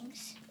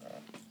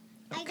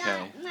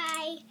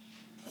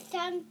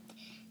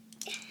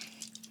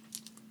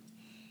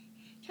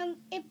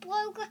it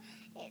broke.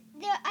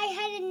 I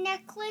had a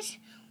necklace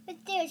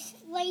with this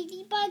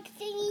ladybug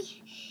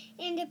thingy,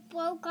 and it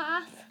broke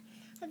off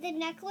of the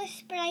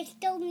necklace, but I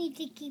still need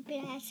to keep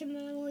it as a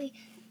memory.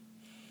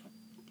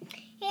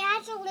 It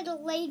has a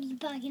little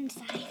ladybug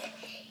inside.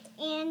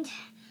 And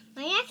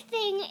my next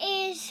thing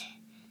is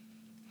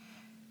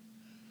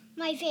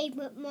my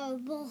favorite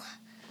marble.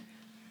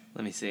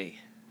 Let me see.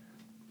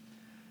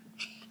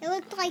 It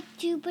looked like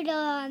Jupiter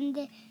on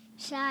the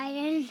side,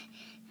 and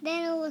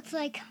then it looks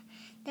like,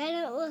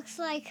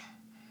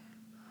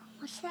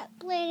 what's that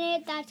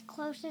planet that's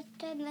closest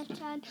to the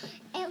sun?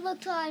 It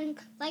looks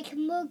like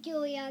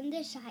Mercury on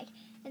this side,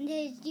 and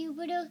there's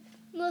Jupiter,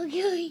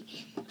 Mercury.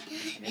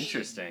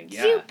 Interesting,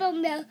 yeah. Super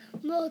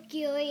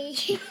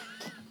Mercury.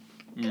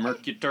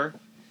 Mercutor?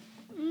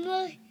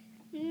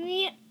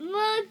 Mercury.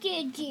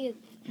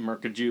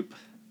 Mercajupe.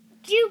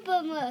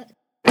 Super Merc.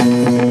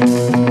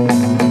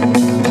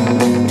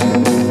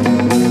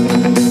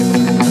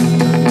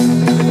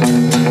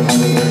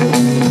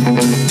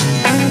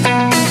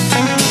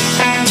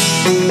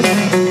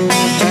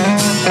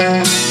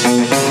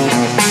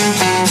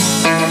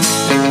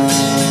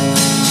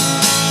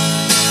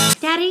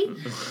 Daddy,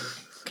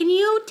 can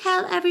you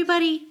tell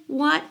everybody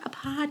what a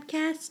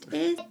podcast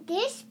is?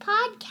 This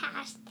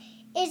podcast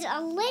is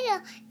a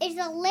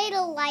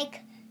little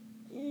like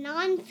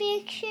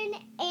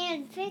nonfiction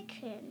and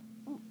fiction.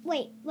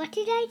 Wait, what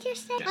did I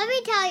just say? Let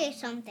me tell you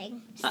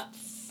something.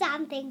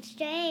 Something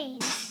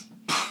strange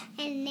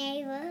in the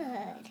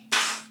neighborhood.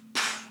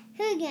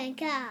 Who gonna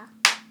go?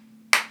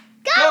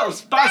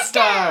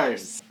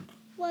 Ghostbusters!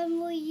 When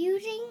we're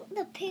using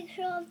the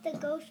picture of the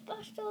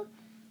Ghostbuster,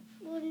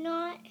 we're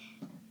not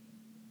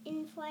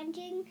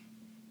infringing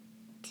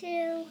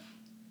to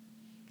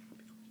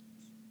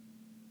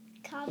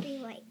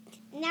copyright.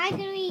 Now can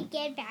we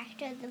get back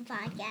to the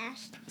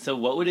podcast? So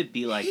what would it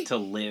be like to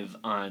live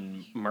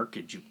on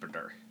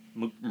Mercajupiter?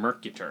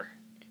 Mercutor.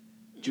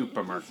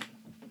 Jupiter.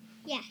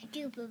 Yeah,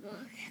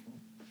 Jupiter.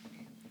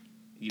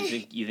 You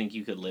think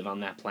you could live on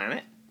that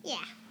planet?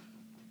 Yeah.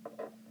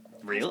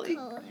 Really?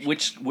 Of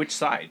Which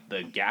side?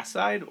 The gas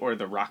side or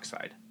the rock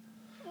side?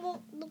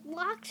 Well, the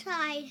rock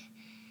side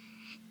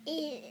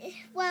is...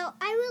 Well,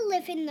 I would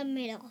live in the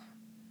middle.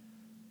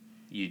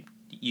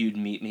 You'd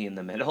meet me in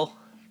the middle?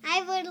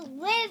 I would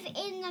live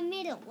in the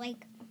middle,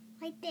 like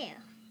right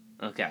there.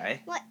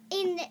 Okay. What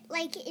in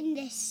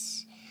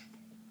this,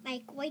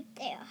 like right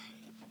there.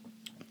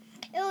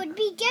 It would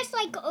be just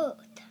like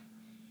Earth,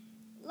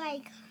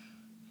 like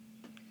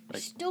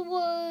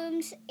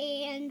storms,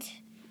 and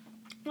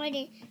when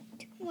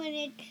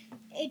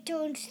it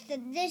turns to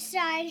this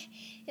side,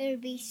 it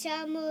would be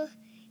summer,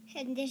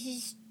 and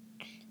this.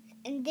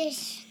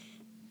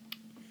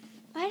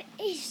 What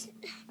is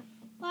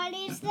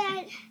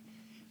that?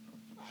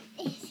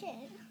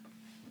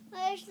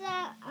 Where's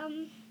that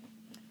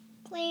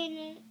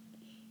planet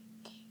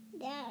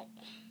that...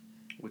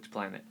 Which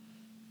planet?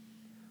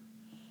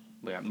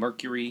 We got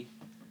Mercury,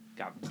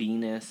 got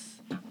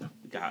Venus,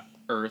 we got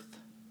Earth,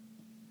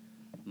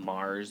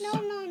 Mars.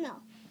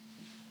 No.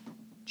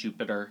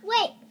 Jupiter.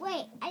 Wait.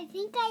 I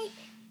think I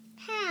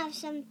have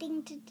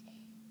something to...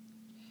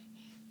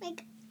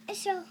 Like,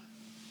 so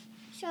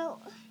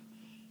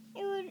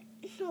it would...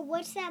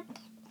 What's that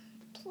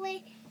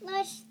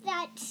What's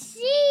that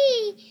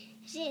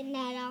season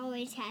that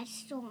always has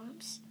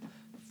storms?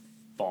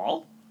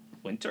 Fall?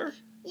 Winter?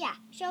 Yeah.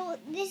 So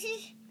this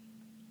is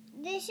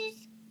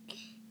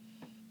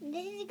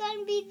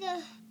gonna be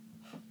the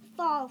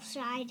fall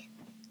side,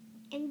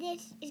 and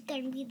this is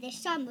gonna be the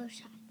summer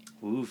side.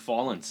 Ooh,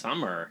 fall and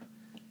summer.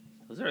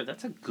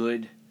 That's a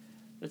good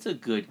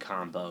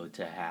combo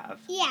to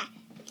have. Yeah.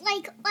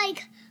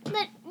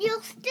 But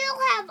you'll still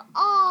have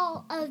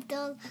all of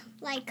the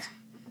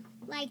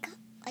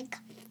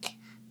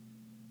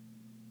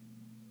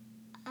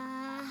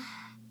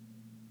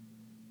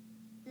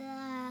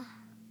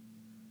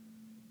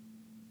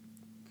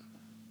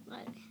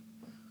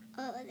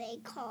what are they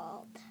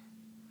called?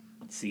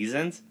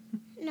 Seasons?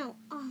 No,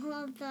 all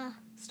of the...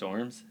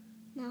 Storms?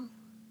 No.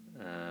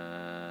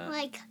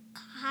 Like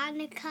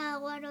Hanukkah,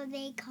 what are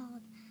they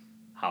called?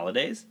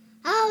 Holidays?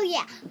 Oh,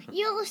 yeah.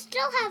 You'll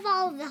still have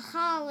all of the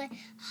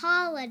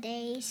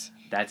holidays.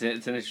 It's an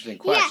interesting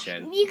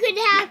question.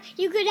 Yeah,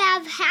 you could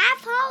have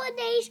half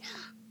holidays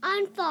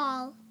on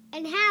fall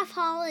and half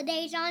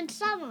holidays on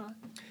summer.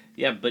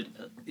 Yeah, but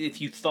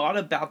if you thought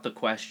about the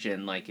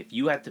question, like if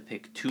you had to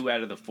pick 2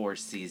 out of the 4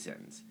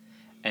 seasons,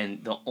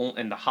 and the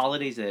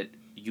holidays that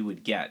you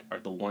would get are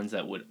the ones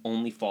that would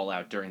only fall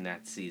out during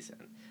that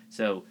season.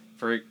 So,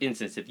 for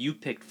instance, if you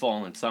picked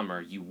fall and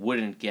summer, you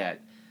wouldn't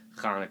get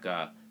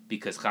Hanukkah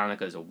because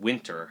Hanukkah is a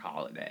winter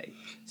holiday.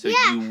 So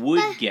yeah, you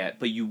would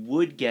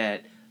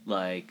get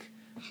like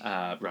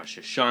Rosh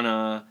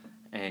Hashanah,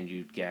 and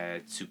you'd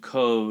get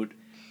Sukkot,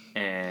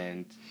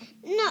 and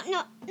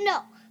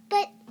no.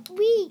 But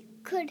we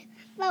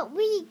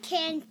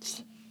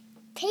can't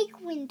take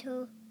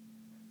winter,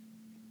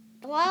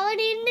 throw it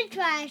in the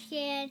trash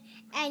can,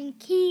 and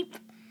keep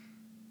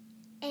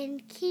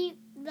and keep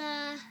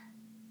the,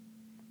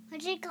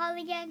 what's it called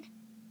again?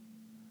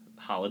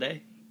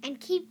 Holiday? And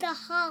keep the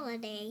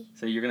holiday.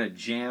 So you're going to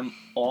jam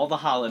all the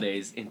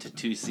holidays into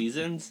 2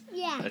 seasons?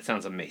 Yeah. That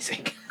sounds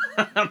amazing.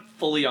 I'm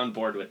fully on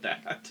board with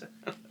that.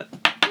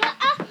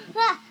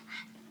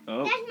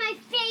 Oh, That's my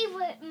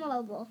favorite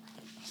mobile.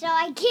 So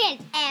I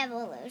can't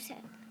ever lose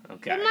it.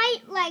 okay. It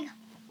might,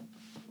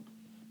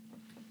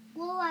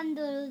 go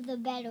under the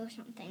bed or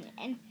something.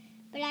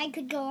 But I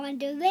could go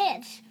under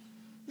this,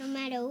 no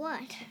matter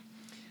what.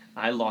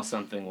 I lost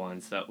something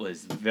once that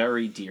was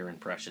very dear and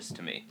precious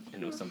to me,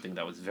 and it was something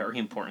that was very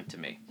important to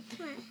me.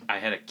 I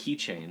had a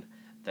keychain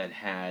that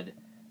had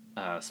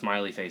a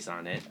smiley face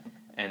on it,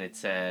 and it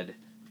said,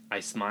 "I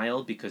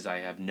smile because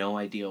I have no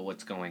idea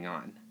what's going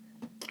on."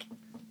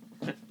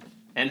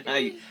 And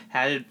I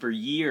had it for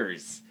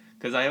years,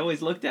 because I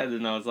always looked at it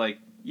and I was like,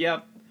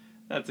 yep,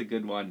 that's a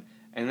good one.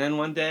 And then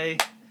one day,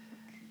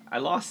 I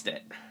lost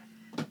it.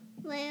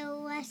 Where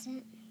was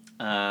it?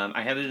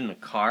 I had it in a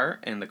car,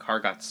 and the car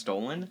got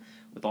stolen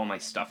with all my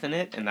stuff in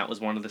it, and that was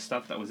one of the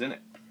stuff that was in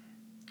it.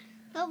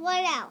 But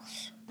what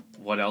else?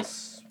 What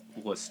else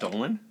was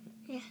stolen?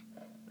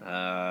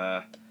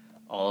 Yeah.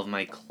 All of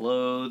my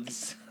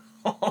clothes,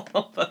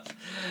 all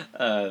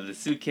of the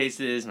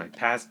suitcases, my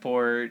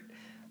passport,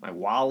 my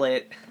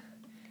wallet.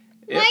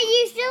 But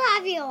you still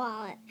have your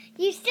wallet.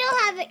 You still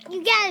have it.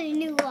 You got a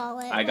new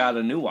wallet. I got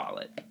a new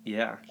wallet,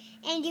 yeah.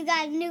 And you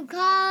got a new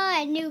car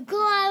and new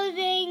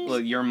clothing. Well,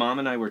 your mom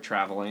and I were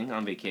traveling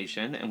on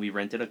vacation, and we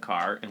rented a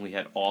car, and we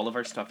had all of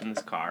our stuff in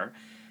this car,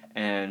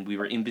 and we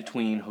were in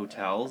between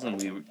hotels,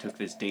 and we took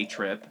this day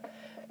trip,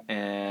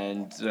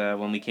 and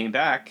when we came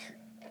back,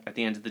 at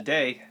the end of the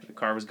day, the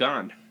car was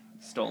gone,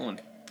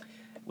 stolen,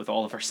 with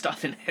all of our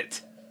stuff in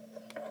it.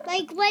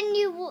 Like when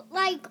you,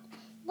 right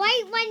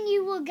when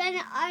you were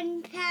gonna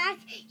unpack,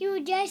 you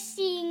were just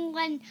seeing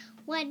what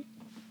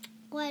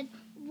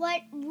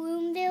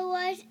room there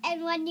was,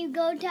 and when you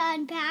go to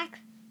unpack,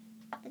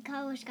 the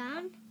car was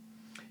gone.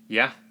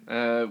 Yeah,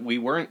 we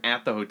weren't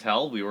at the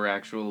hotel. We were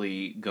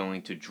actually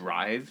going to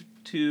drive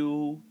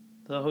to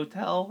the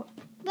hotel,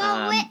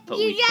 but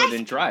we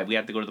couldn't drive. We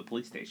had to go to the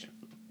police station.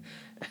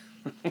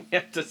 We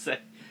had to say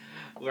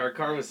where our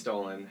car was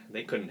stolen.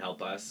 They couldn't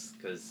help us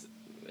because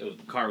the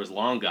car was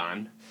long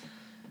gone.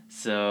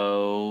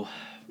 So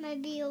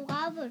Maybe a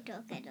robber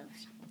took it or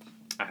something.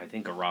 I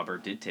think a robber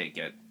did take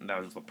it.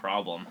 That was the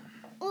problem.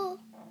 Or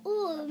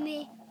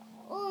maybe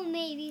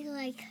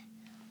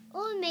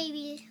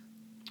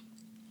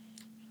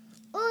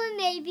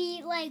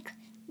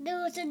there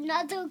was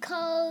another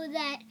car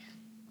that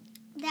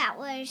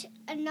was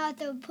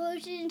another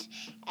person's,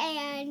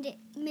 and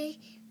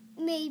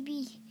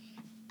maybe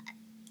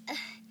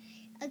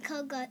a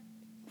car got.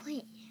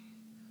 Wait,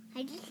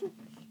 I just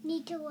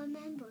need to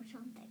remember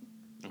something.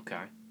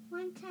 Okay.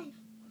 Once I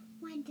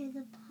went to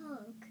the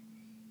park,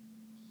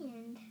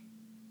 and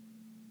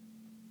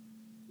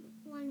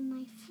one of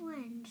my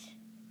friends,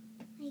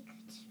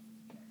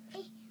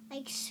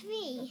 like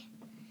Svi,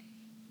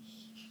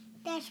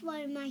 that's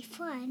one of my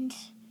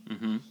friends.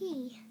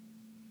 Mm-hmm.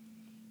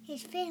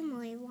 His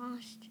family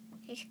lost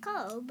his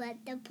car, but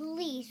the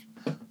police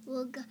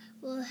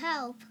will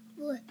help.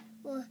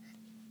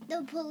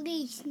 The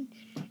police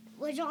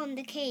was on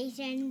the case,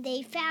 and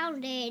they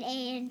found it,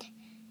 and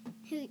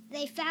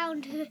they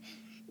found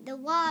the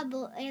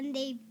robber, and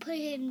they put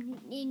him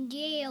in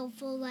jail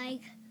for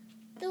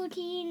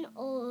 13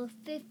 or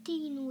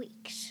 15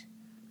 weeks.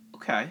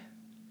 Okay.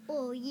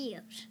 Or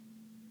years.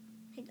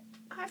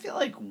 I feel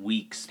like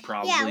weeks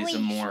probably is a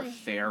more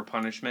fair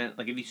punishment.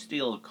 Like, if you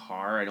steal a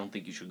car, I don't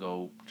think you should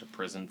go to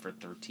prison for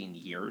 13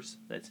 years.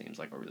 That seems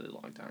like a really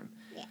long time.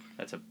 Yeah.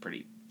 That's a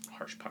pretty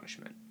harsh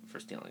punishment for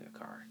stealing a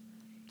car.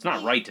 It's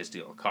not right to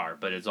steal a car,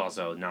 but it's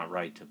also not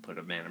right to put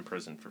a man in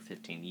prison for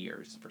 15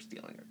 years for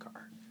stealing a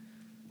car.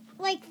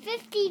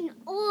 15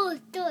 or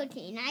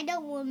 13, I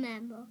don't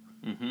remember.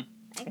 Mm-hmm.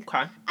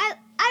 Okay. I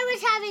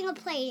was having a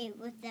play date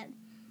with them.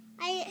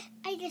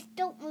 I just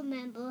don't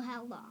remember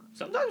how long.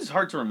 Sometimes it's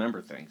hard to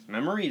remember things.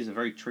 Memory is a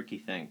very tricky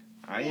thing.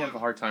 I have a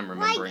hard time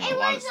remembering a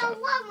lot of stuff. It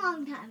was a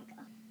long time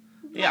ago.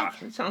 Yeah,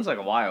 it sounds like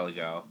a while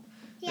ago.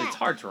 Yeah. It's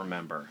hard to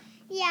remember.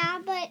 Yeah,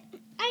 but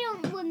I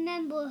don't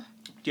remember.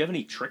 Do you have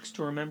any tricks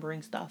to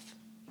remembering stuff?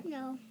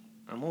 No.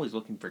 I'm always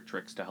looking for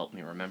tricks to help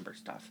me remember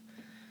stuff.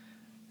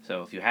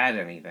 So if you had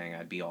anything,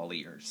 I'd be all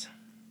ears.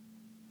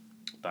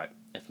 But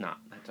if not,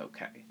 that's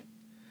okay.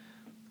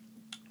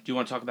 Do you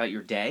want to talk about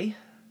your day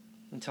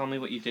and tell me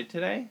what you did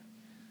today?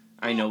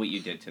 I know what you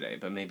did today,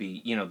 but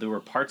maybe, there were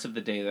parts of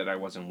the day that I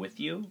wasn't with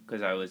you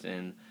because I was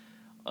in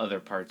other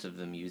parts of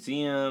the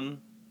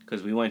museum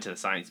because we went to the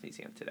Science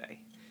Museum today.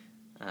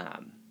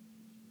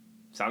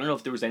 So I don't know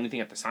if there was anything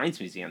at the Science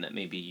Museum that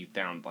maybe you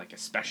found,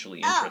 especially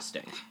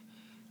interesting.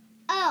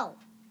 Oh.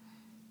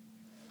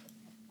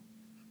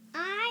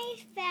 I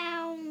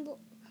found,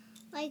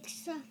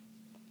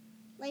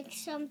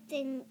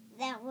 something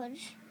that was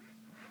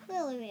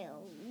really,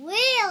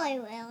 really,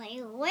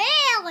 really,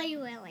 really,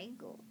 really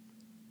cool.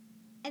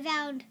 I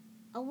found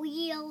a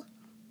wheel,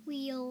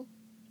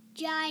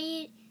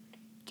 giant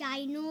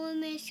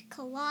ginormous,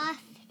 colossal,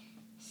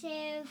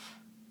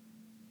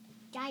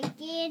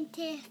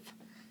 gigantic,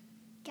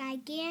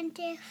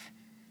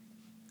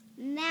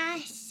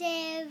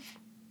 massive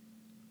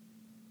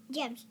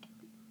gemstone.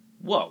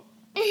 Whoa.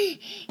 It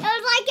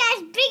was like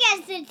as big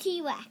as the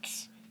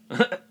T-Rex.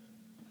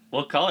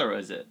 What color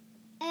was it?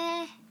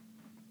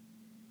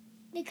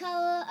 The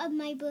color of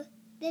my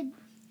the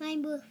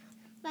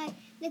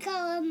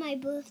color of my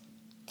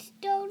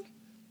birthstone.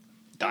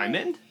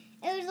 Diamond?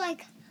 It was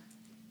like,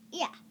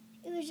 yeah,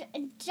 it was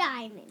a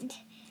diamond.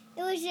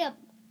 It was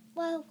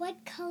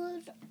what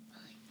color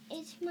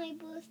is my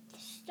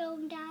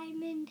birthstone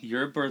diamond?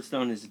 Your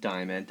birthstone is a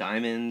diamond.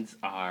 Diamonds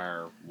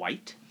are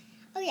white.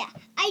 Oh yeah,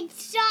 I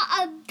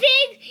saw a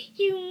big,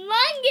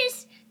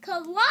 humongous,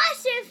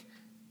 colossal,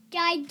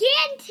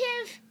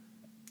 gigantic,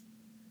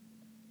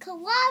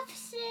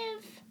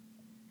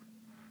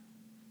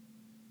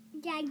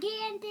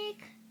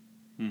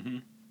 Mm-hmm.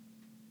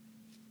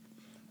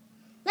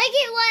 like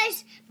it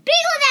was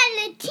bigger than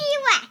the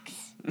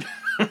T-Rex.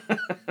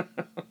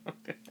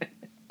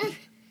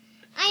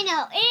 I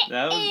know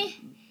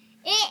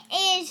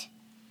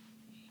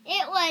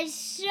it was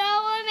so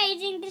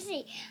amazing to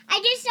see.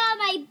 I just saw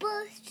my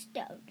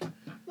birthstone.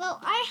 Well,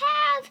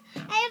 I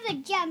have a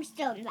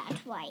gemstone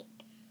that's white.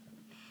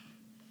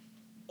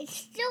 It's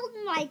still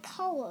my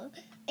color.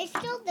 It's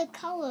still the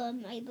color of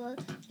my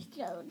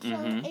birthstone.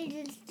 So is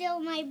it still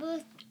my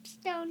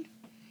birthstone?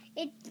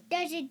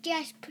 Does it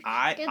just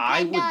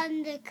depend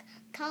on the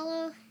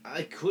color?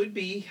 It could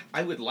be.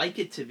 I would like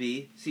it to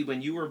be. See,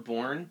 when you were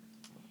born,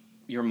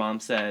 your mom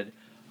said,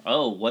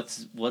 "Oh,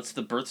 what's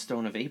the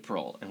birthstone of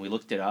April?" And we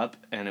looked it up,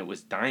 and it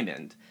was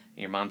diamond.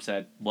 And your mom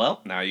said,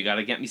 "Well, now you got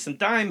to get me some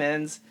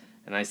diamonds."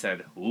 And I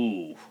said,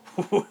 "Ooh,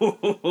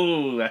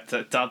 that's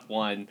a tough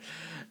one."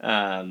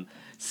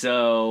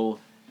 So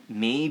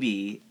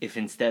maybe if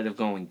instead of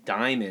going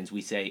diamonds, we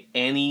say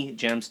any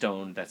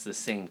gemstone that's the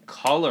same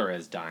color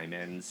as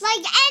diamonds. Like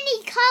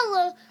any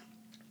color.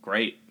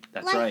 Great.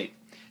 That's like right.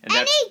 And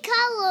any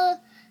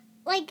color,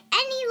 like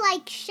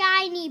any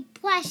shiny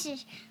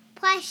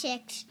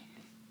precious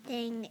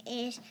thing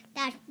is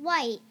that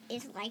white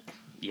is like.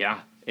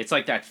 Yeah, it's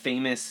like that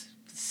famous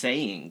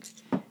saying,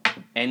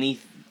 any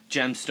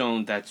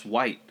gemstone that's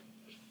white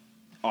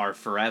are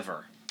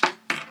forever.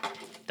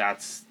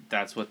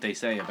 That's what they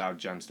say about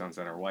gemstones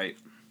that are white.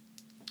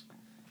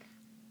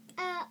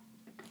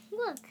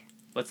 Look.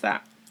 What's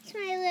that? It's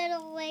my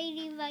little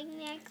ladybug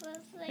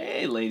necklace.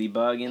 Hey,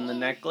 ladybug in the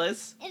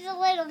necklace. It's a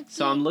little cute.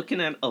 So I'm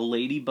looking at a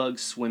ladybug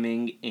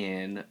swimming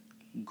in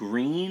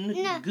green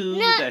goo.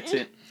 That's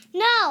it.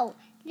 No,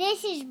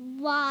 this is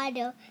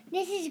water.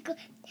 They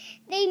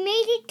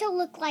made it to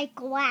look like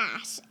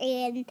glass,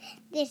 and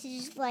this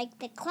is like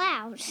the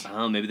clouds.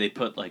 Oh, maybe they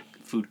put like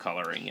food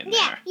coloring in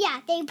there. Yeah,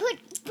 they put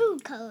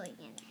food coloring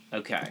in it.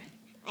 Okay.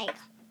 Like,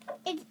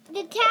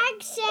 the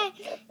tag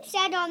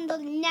said on the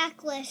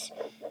necklace,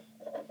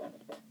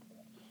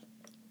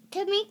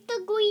 to make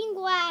the green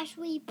glass,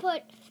 we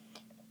put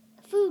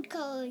food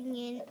coloring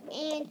in,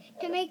 and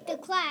to make the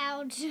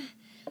clouds,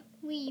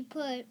 we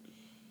put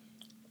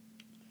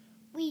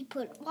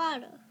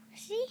water.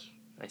 See?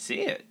 I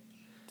see it.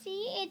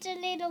 See, it's a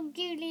little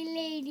cutie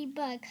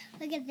ladybug.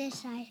 Look at this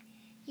side.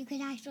 You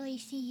can actually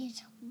see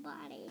his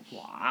body.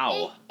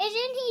 Wow.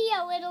 Isn't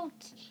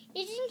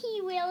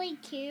he really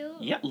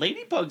cute? Yeah,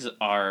 ladybugs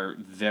are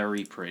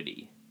very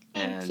pretty.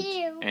 And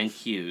cute. And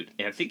cute.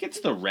 I think it's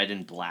the red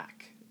and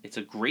black. It's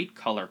a great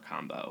color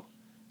combo.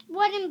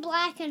 Red and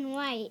black and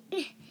white.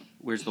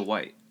 Where's the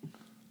white?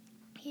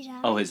 His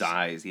eyes. Oh, his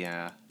eyes,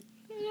 yeah.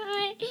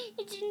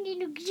 It's a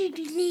little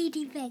cutie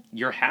ladybug.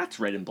 Your hat's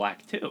red and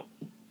black, too.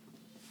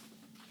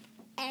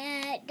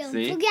 Don't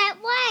See? forget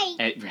white.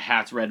 And your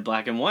hat's red,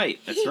 black, and white.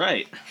 That's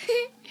right.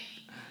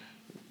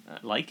 I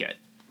like it.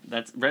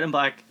 That's red and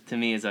black to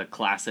me is a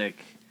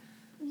classic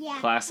Red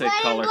color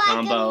and black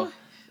combo.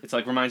 It's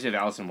like reminds me of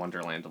Alice in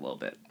Wonderland a little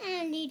bit.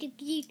 Little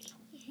cutie.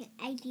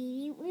 I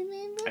didn't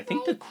remember. I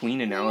think the Queen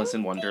in Alice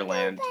in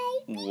Wonderland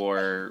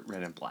wore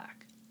red and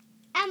black.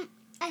 I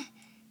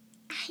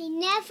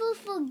never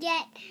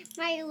forget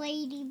my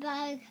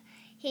ladybug.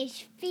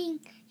 His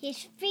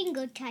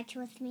finger touch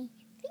with me.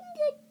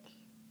 Finger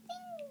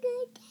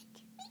touch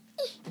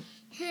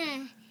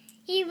me.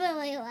 He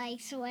really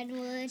likes when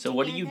we're So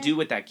what do you do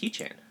with that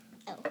keychain?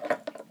 Oh,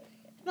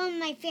 it's one of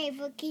my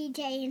favorite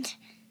keychains.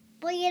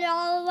 Bring it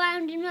all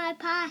around in my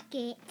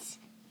pockets.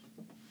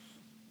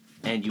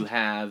 And you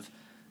have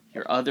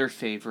your other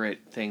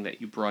favorite thing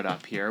that you brought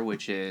up here,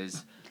 which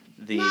is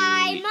the...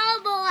 My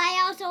mobile,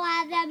 I also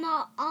have them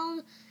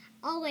all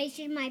always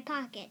in my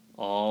pocket.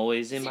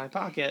 Always in my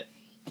pocket.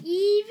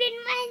 Even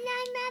when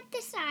I'm at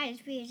the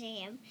Science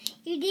Museum.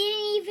 You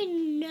didn't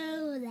even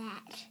know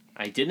that.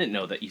 I didn't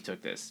know that you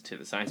took this to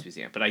the Science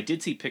Museum, but I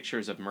did see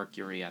pictures of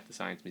Mercury at the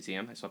Science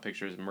Museum. I saw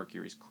pictures of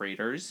Mercury's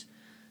craters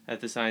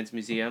at the Science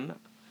Museum.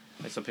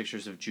 I saw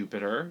pictures of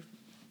Jupiter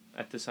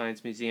at the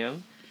Science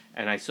Museum.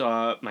 And I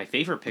saw my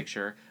favorite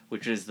picture,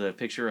 which is the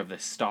picture of the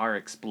star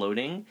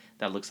exploding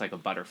that looks like a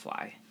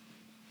butterfly.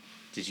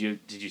 Did you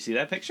see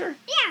that picture?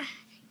 Yeah.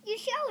 You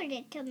showed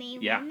it to me,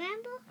 Yeah.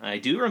 remember? I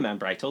do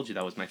remember. I told you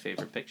that was my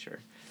favorite picture.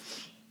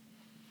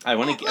 I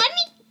want to get...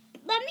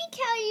 Let me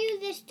tell you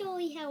the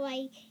story how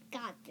I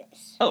got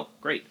this. Oh,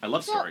 great. I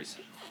love So- stories.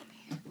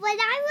 When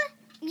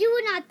you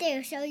were not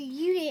there, so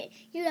you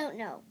don't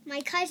know.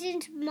 My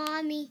cousins,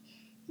 Mommy,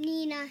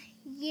 Nina,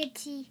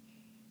 Yitzi,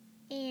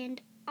 and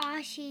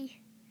Ashi.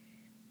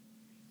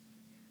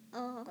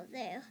 Oh,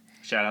 there.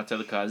 Shout out to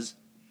the cuz.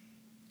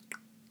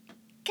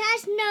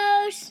 Cuz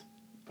knows.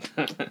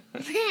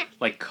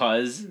 Like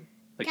cuz.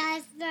 Like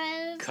Cuz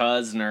knows.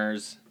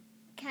 Cousiners.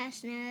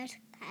 Cuz knows.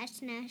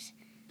 Cuz knows.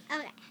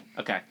 Okay,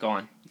 Okay, go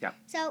on. Yeah.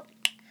 so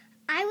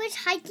I was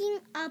hiking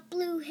up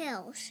Blue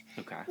Hills.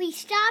 Okay. We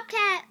stopped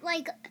at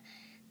like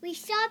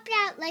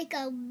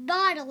a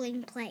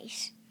bottling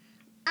place.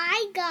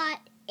 I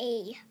got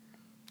a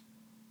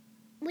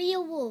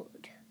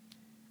reward.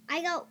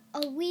 I got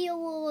a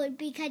reward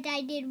because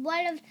I did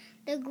one of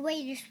the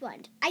greatest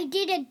ones. I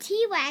did a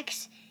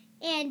T-Rex,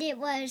 and it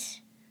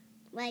was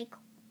like,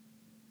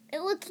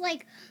 it looked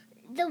like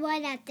the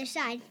one at the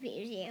Science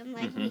Museum.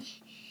 Like, Mhm.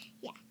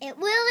 yeah, it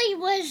really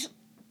was,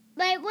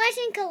 but it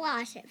wasn't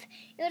colossive.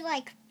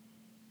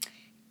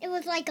 It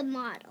was like a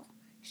model.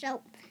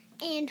 So,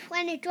 and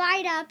when it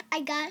dried up,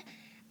 I got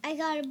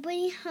to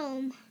bring it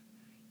home.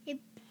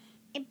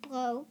 It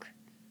broke,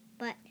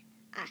 but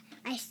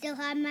I still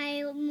have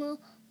my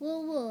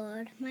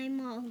reward, my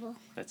marble.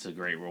 That's a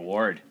great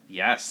reward.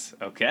 Yes.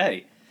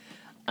 Okay.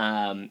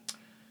 I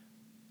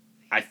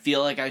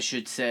feel like I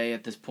should say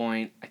at this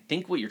point, I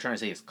think what you're trying to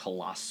say is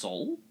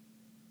colossal.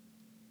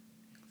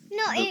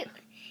 No, The-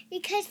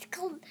 because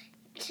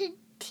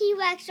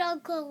T-Rex are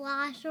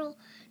colossal.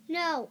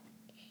 No,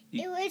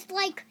 You- it was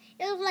like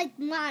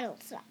model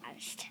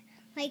sized.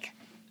 Like,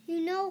 you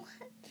know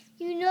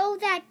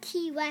that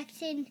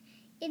T-Rex in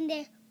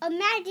there.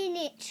 Imagine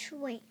it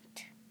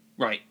shrinked.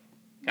 Right.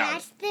 Got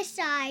That's the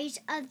size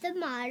of the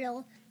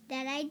model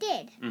that I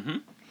did. it. Mm-hmm.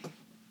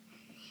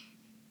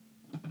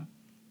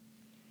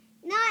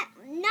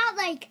 Not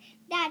like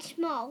that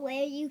small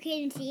where you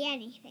can't see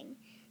anything.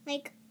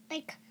 Like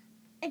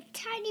a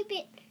tiny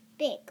bit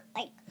big.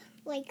 Like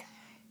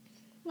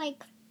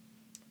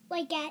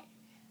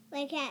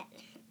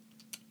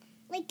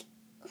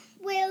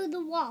where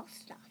the wall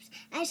stops.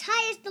 As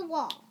high as the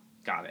wall.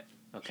 Got it.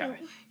 Okay.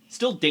 So-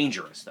 Still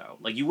dangerous though.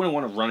 Like you wouldn't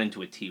want to run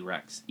into a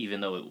T-Rex,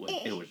 even though it was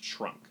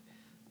shrunk.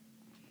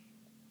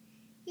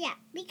 Yeah,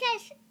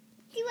 because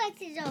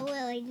T-Rexes are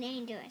really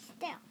dangerous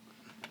still.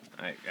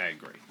 I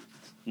agree.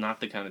 Not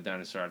the kind of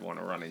dinosaur I'd want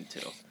to run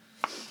into.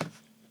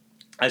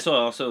 I saw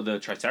also the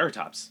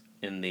Triceratops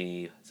in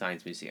the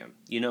Science Museum.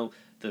 You know,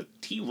 the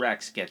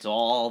T-Rex gets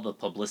all the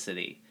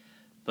publicity,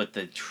 but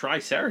the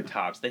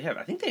Triceratops,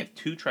 I think they have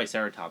 2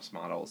 Triceratops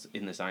models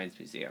in the Science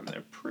Museum.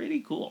 They're pretty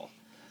cool.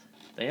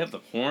 They have the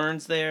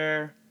horns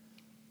there.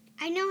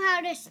 I know how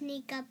to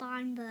sneak up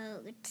on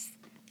boats.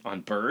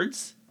 On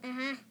birds?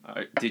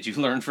 Uh-huh. Did you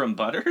learn from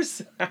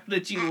Butters? How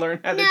did you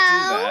learn how to do No.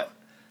 that?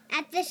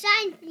 At the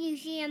Science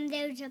Museum,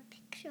 there's a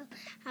picture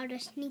how to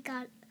sneak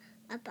up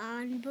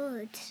on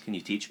birds. Can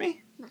you teach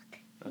me? Look,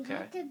 Okay. you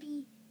have to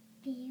be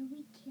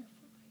very careful.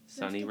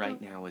 Sonny to right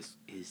go- now is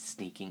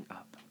sneaking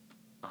up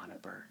on a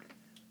bird.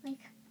 Like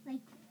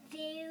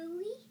very.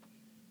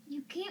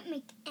 You can't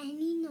make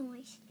any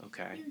noise.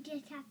 Okay. You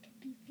just have to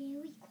be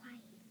very quiet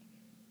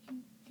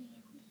and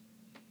very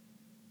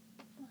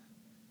low.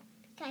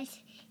 Because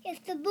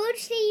if the birds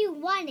see you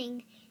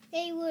running,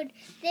 they would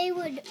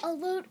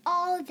alert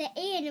all of the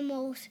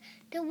animals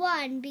to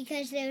run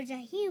because there's a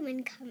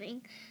human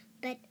coming.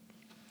 But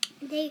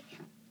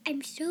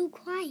I'm so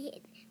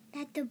quiet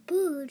that the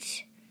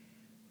birds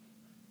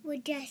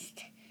would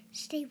just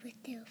stay with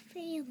their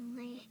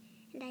family,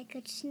 and I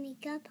could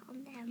sneak up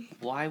on them.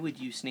 Why would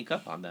you sneak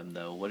up on them,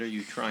 though? What are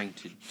you trying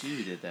to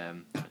do to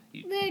them?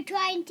 We're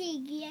trying to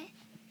get.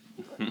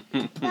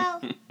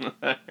 Well-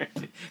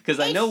 Because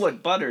I know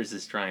what Butters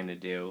is trying to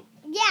do.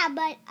 Yeah,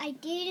 but I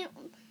didn't.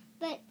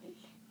 But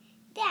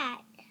Dad.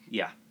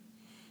 Yeah.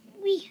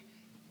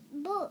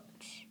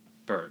 Birds.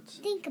 Birds.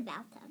 Think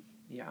about them.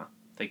 Yeah.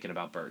 Thinking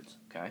about birds.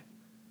 Okay.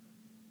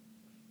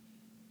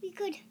 We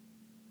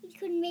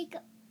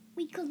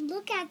could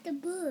look at the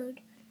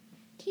bird,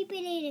 keep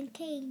it in a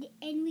cage,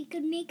 and we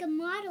could make a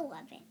model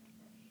of it.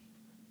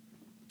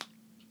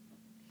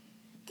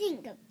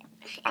 Think of it.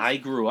 I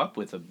grew up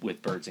with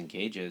birds in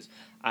cages.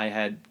 I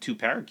had 2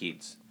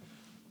 parakeets,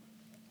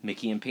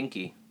 Mickey and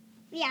Pinky.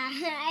 Yeah,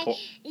 Po-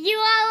 you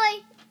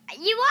always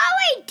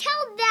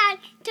tell that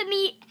to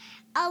me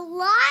a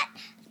lot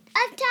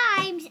of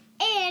times,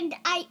 and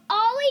I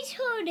always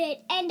heard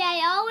it, and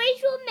I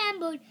always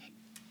remembered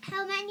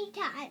how many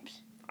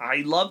times. I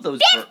love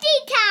those 50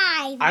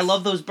 times! I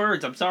love those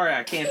birds. I'm sorry,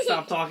 I can't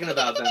stop talking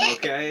about them,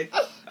 okay?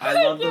 I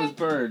love those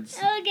birds.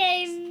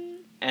 Okay.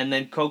 And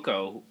then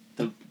Coco,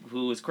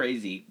 who was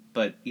crazy,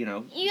 but, you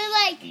know. He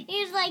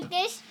was like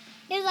this.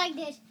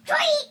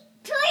 Tweet!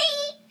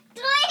 Tweet!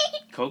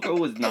 Tweet! Coco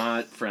was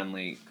not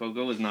friendly.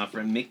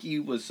 Mickey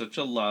was such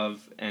a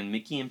love, and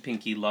Mickey and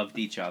Pinky loved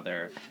each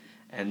other.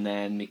 And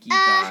then Mickey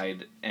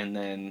died, and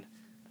then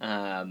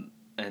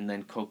And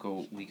then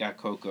Coco, we got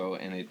Coco,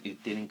 and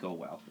it didn't go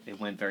well. It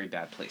went very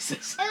bad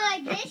places.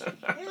 Like this. Like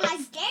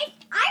this.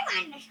 I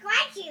want to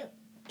scratch you.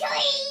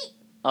 Tweet.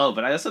 Oh,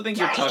 but I also think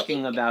you're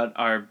talking about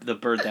the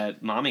bird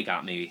that Mommy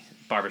got me,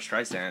 Barbra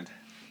Streisand.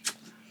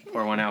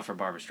 Pour one out for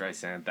Barbra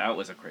Streisand. That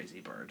was a crazy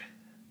bird.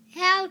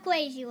 How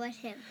crazy was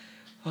him?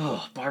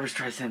 Oh, Barbra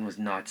Streisand was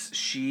nuts.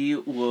 She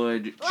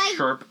would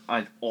chirp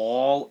at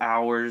all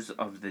hours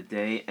of the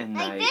day and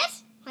Like night.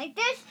 this? Like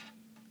this?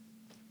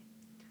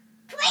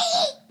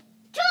 Tweet!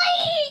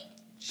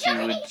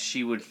 Tweet!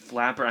 She would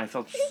flap her. I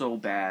felt so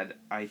bad.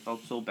 I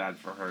felt so bad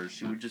for her.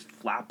 She would just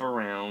flap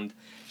around.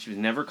 She was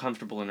never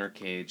comfortable in her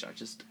cage. Like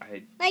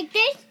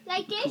this?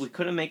 Like this? We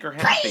couldn't make her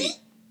happy.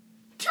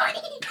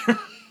 Tweet!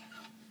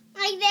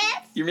 Like this?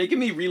 You're making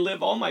me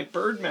relive all my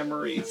bird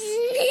memories.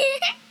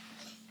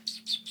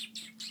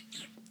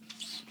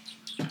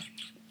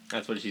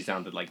 That's what she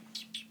sounded like.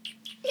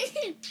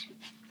 You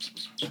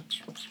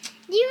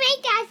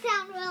make that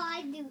sound while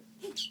I do.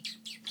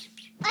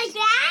 Like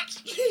that?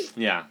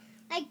 Yeah.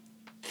 Like,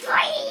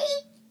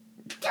 tweet!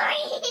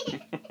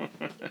 Tweet!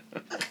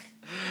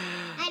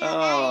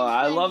 Oh,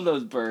 I love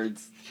those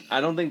birds. I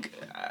don't think...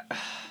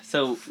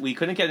 so, we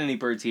couldn't get any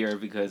birds here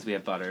because we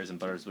have Butters, and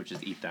Butters would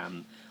just eat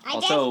them.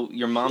 Also,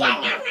 your mom...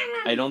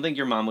 I don't think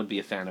your mom would be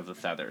a fan of the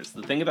feathers.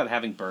 The thing about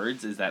having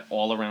birds is that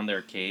all around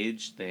their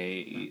cage,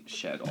 they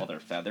shed all their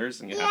feathers,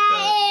 and you have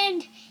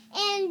to...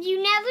 and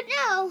you never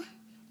know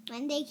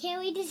when they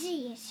carry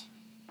disease.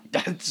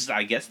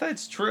 I guess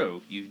that's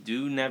true. You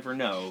do never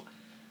know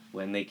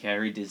when they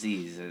carry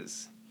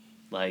diseases.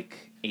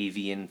 Like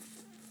avian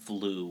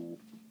flu.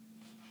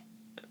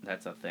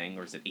 That's a thing.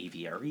 Or is it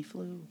aviary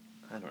flu?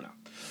 I don't know.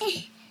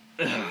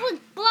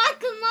 With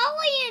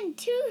guacamole and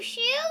 2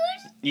 shoes?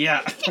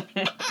 Yeah.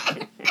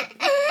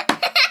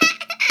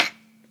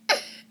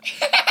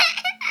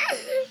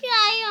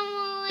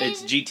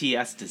 It's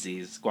GTS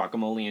disease.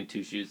 Guacamole and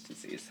 2 shoes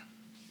disease.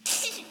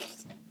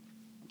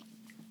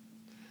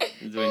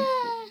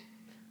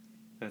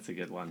 That's a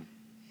good one.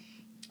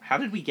 How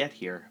did we get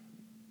here?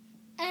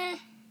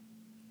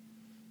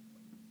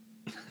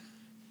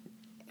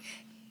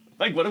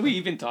 Like, what are we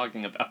even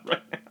talking about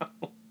right now?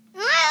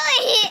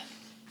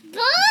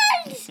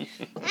 Birds!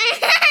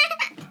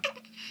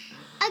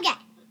 Okay.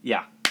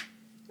 Yeah.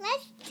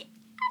 Let's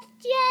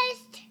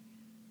just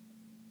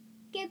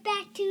get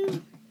back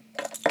to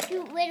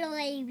little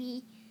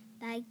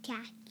ladybug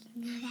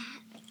talking that.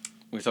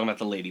 We were talking about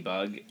the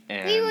ladybug,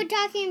 and... We were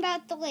talking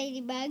about the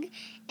ladybug,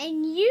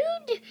 and you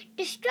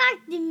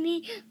distracted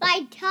me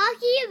by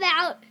talking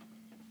about...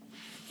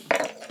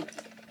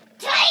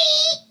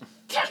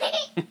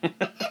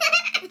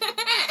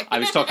 I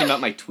was talking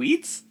about my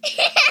tweets?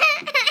 Get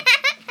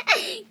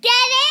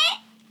it?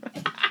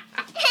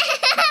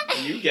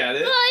 You get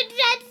it. Good,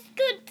 that's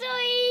good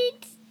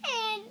tweets.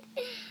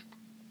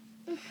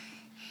 And...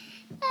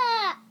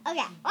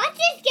 okay, let's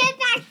just get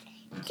back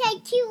to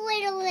cute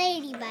little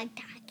ladybug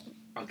talking.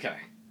 Okay.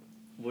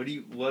 What... Oh,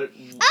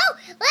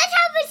 let's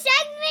have a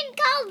segment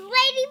called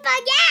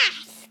Ladybug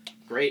Ask.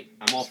 Great.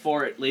 I'm all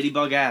for it.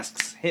 Ladybug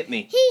asks. Hit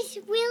me. He's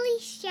really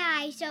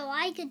shy, so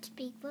I could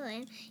speak for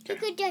him. You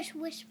could just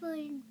whisper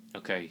in.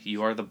 Okay,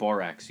 you are the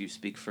borax. You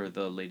speak for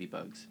the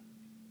ladybugs.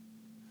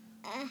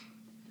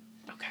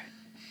 Okay.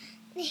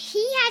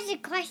 He has a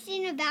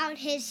question about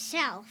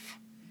himself.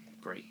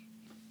 Great.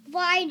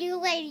 Why do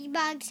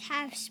ladybugs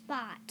have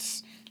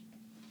spots?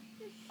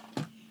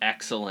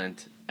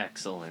 Excellent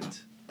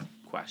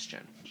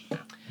question.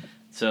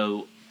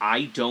 So,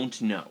 I don't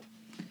know.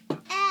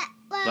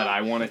 But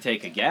I want to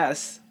take a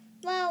guess.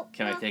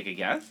 Can I take a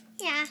guess?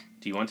 Yeah.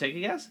 Do you want to take a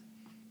guess?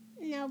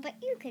 No, but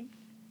you could.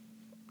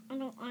 I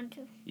don't want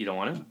to. You don't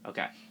want to?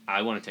 Okay.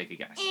 I want to take a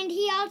guess. And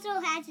he also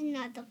has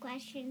another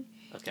question.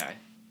 Okay.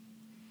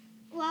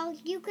 Well,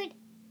 you could...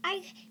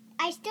 I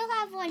still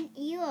have one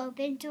ear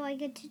open, so I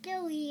could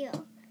still hear.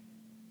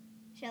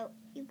 So,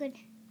 you could...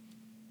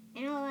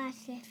 And I'll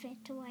ask if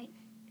it's right.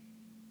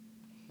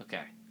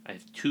 Okay. I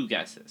have 2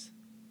 guesses.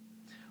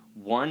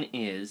 One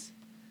is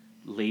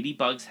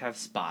ladybugs have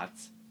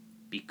spots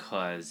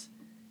because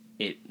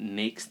it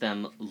makes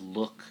them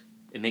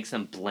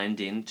blend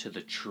into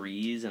the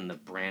trees and the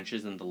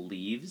branches and the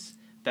leaves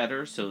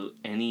better, so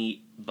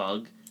any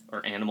bug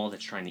or animal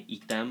that's trying to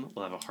eat them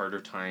will have a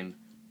harder time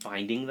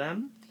finding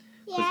them,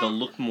 because they'll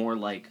look more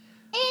like...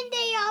 And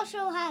they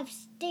also have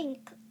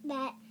stink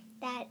that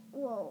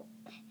will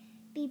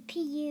be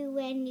PU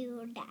when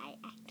you die,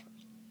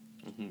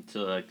 actually.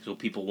 So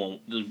people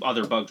won't... The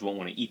other bugs won't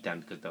want to eat them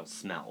because they'll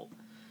smell.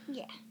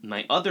 Yeah.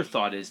 My other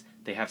thought is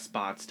they have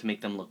spots to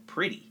make them look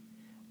pretty.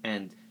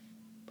 And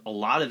a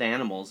lot of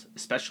animals,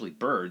 especially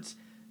birds,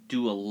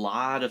 do a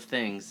lot of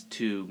things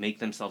to make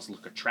themselves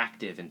look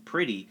attractive and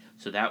pretty,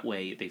 so that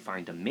way they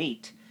find a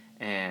mate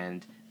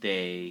and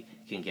they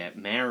can get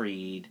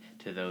married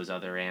to those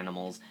other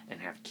animals and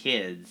have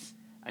kids.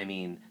 I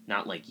mean,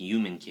 not like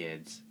human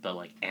kids, but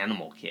like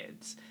animal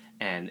kids.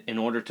 And in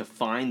order to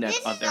find that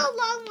This is a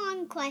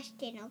long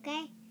question,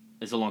 okay?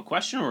 Is it a long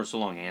question or is it a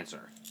long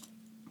answer?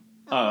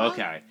 long.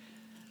 Okay.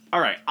 All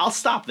right, I'll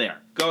stop there.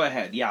 Go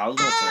ahead. Yeah, I'll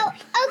listen.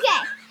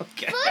 Okay.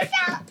 Okay. First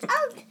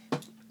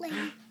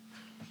Ladybug,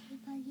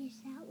 is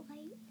that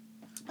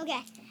right?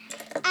 Okay.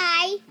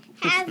 I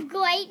have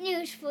great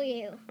news for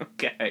you.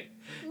 Okay.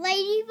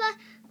 Ladybug,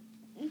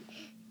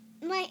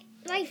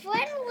 my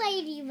friend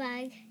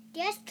Ladybug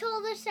just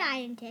told the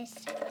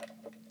scientists.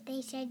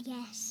 They said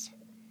yes.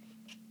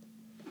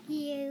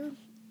 You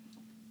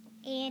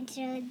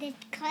answered the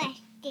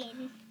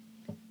question.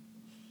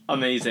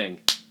 Amazing.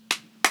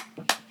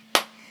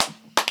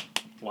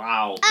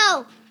 Wow.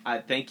 Oh,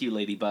 Thank you,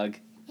 Ladybug.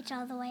 it's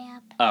all the way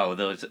up. Oh,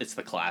 it's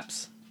the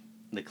claps.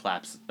 The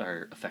claps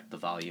affect the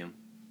volume.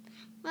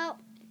 Well,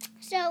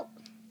 so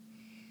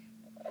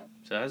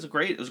So it was a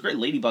great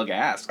Ladybug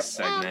Asks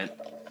segment.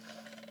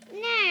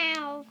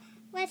 now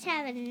let's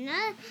have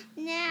another.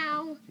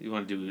 Now, You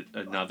want to do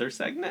another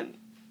segment?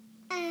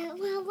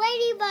 well,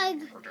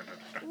 Ladybug.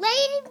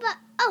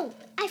 Oh,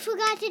 I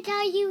forgot to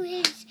tell you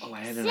his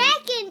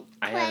second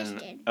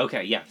question.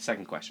 Okay, yeah,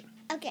 second question.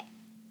 Okay,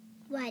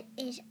 what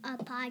is a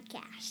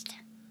podcast?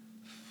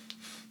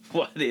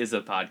 What is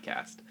a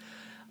podcast?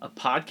 A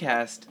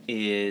podcast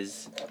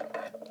is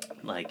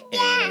like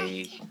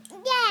Yeah,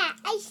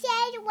 I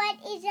said what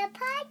is a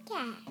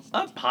podcast?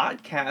 A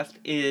podcast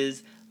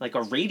is like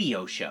a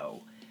radio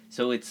show.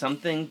 So it's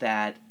something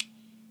that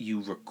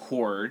you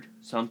record.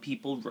 Some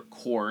people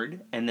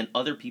record, and then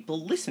other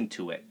people listen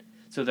to it.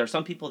 So there are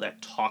some people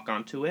that talk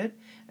onto it,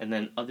 and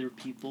then other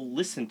people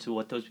listen to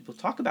what those people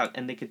talk about,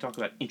 and they can talk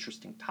about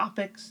interesting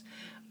topics,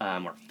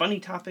 or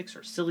funny topics,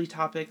 or silly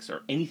topics,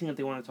 or anything that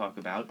they want to talk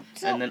about,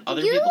 So and then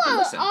other people can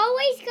listen. You are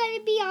always going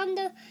to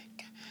be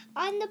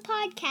on the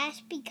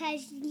podcast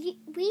because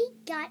we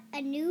got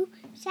a new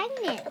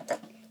segment,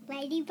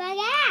 Ladybug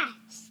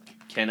Ask.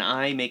 Can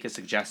I make a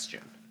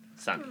suggestion,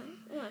 son?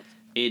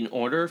 In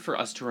order for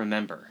us to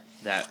remember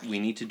that we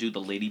need to do the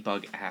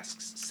Ladybug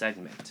Asks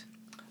segment,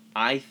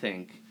 I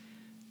think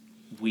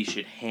we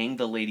should hang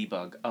the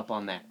ladybug up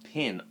on that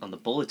pin on the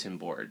bulletin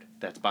board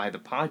that's by the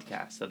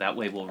podcast, so that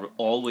way we'll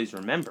always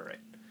remember it.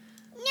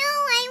 No,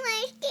 I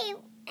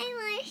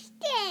want to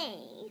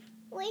stay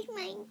with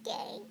my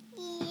daddy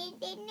and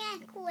the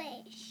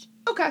necklace.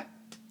 Okay,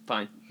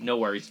 fine, no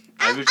worries.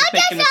 I was just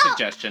making a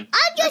suggestion.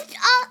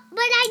 But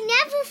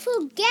I never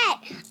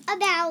forget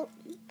about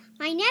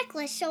my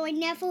necklace, so I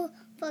never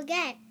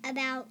forget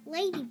about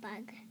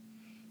Ladybug.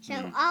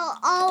 So I'll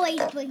always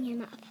bring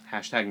him up.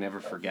 Hashtag never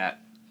forget.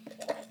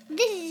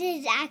 This is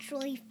his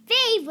actually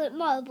favorite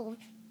marble,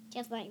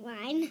 just like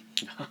mine.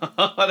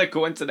 What a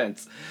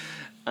coincidence.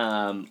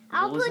 I'll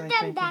what was put I them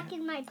thinking? back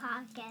in my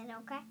pocket,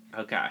 okay?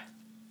 Okay.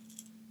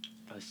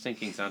 I was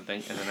thinking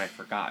something, and then I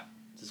forgot.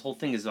 This whole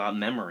thing is about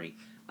memory.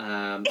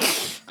 I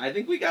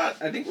think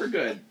we're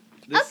good.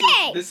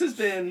 Okay. This has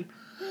been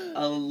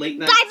a late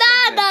night Bye bye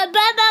segment. bye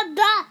bye bye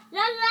bye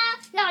la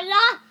la la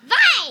la bye.